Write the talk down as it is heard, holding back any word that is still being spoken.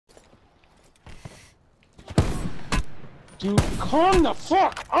Dude, come the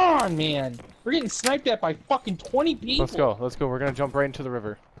fuck on, man! We're getting sniped at by fucking 20 people! Let's go, we're gonna jump right into the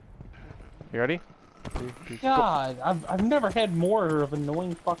river. You ready? God, I've never had more of an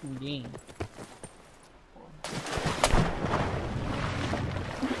annoying fucking game.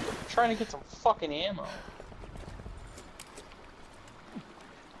 I'm trying to get some fucking ammo.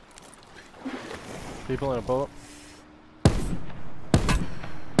 People in a boat.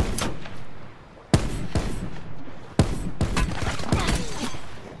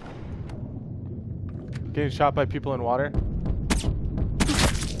 Getting shot by people in water.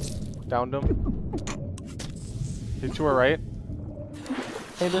 Downed him. He's to our right.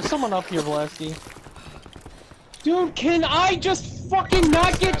 Hey, there's someone up here, Blesky. Dude, can I just fucking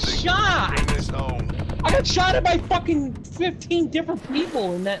not get shot? I got shot at by fucking 15 different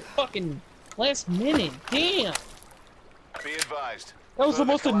people in that fucking last minute. Damn. Be advised. That was the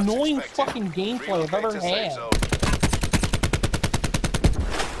most annoying fucking gameplay I've ever had.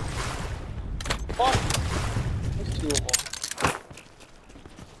 Fuck. There's two of them.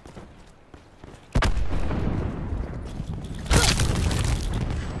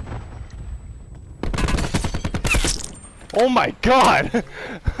 Oh my god!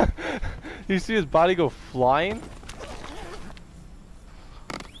 You see his body go flying?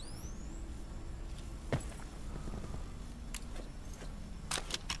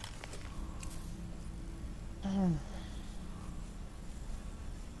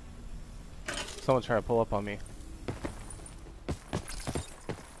 Someone's trying to pull up on me.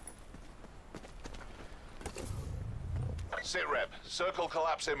 Sit rep. Circle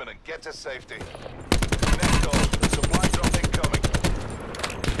collapse imminent. Get to safety. Next call. Supply drop incoming.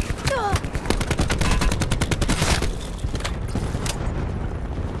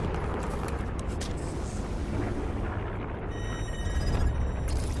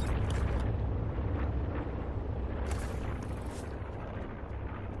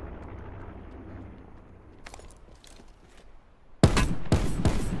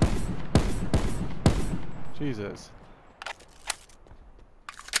 Jesus.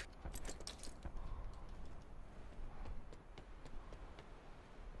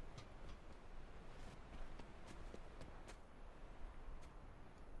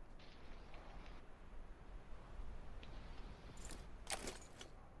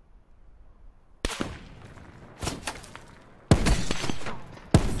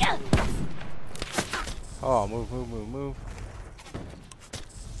 Oh, move.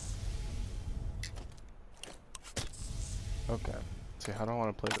 Okay. Let's see, how do I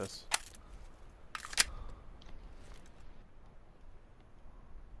want to play this?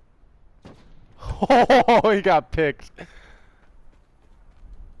 Oh, he got picked.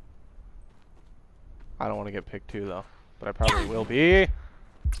 I don't want to get picked too, though. But I probably will be.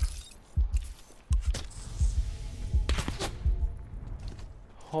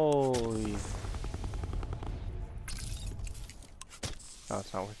 Holy. No,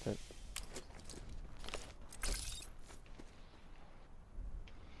 it's not worth it.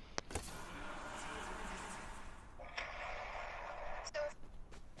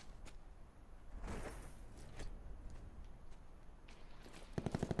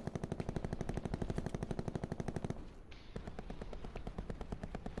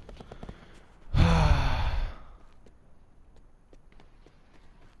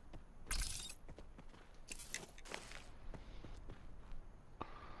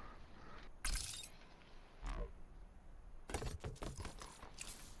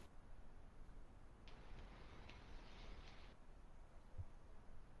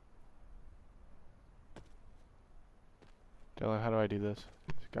 Dylan, how do I do this?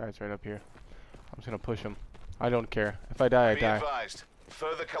 This guy's right up here. I'm just gonna push him. I don't care. If I die, I die. Be advised.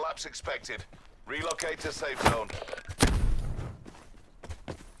 Further collapse expected. Relocate to safe zone.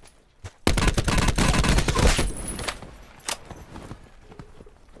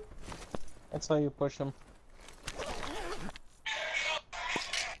 That's how you push him.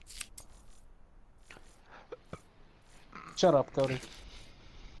 Shut up, Cody.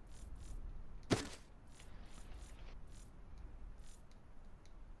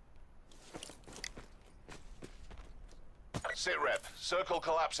 Sit rep. Circle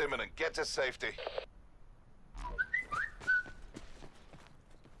collapse imminent. Get to safety.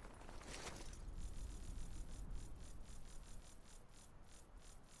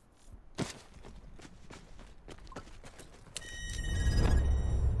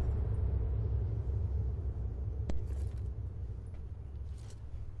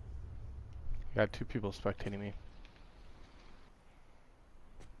 Got two people spectating me.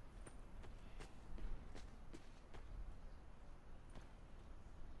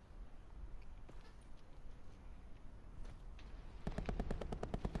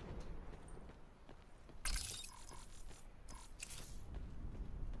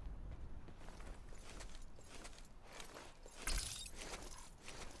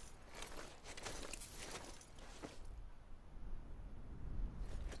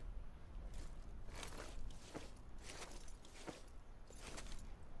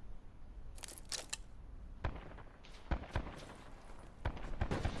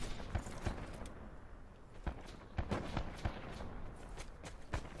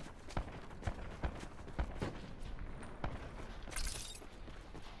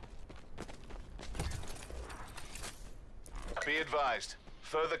 advised.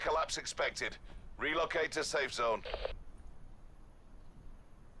 Further collapse expected. Relocate to safe zone.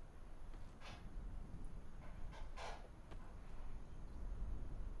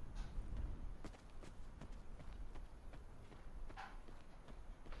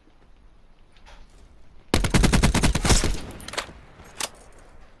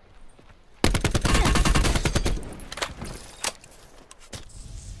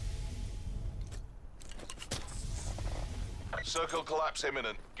 Circle collapse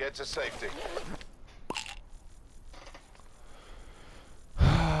imminent. Get to safety.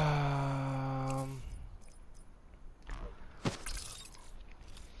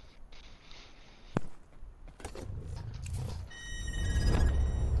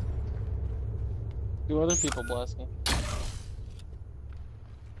 Do other people blast me?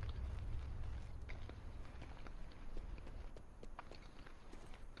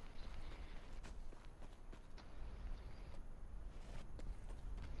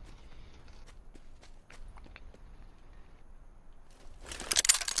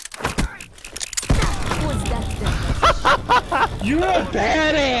 You're a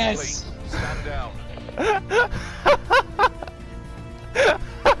badass! Stand down.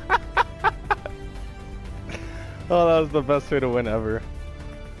 Oh, that was the best way to win ever.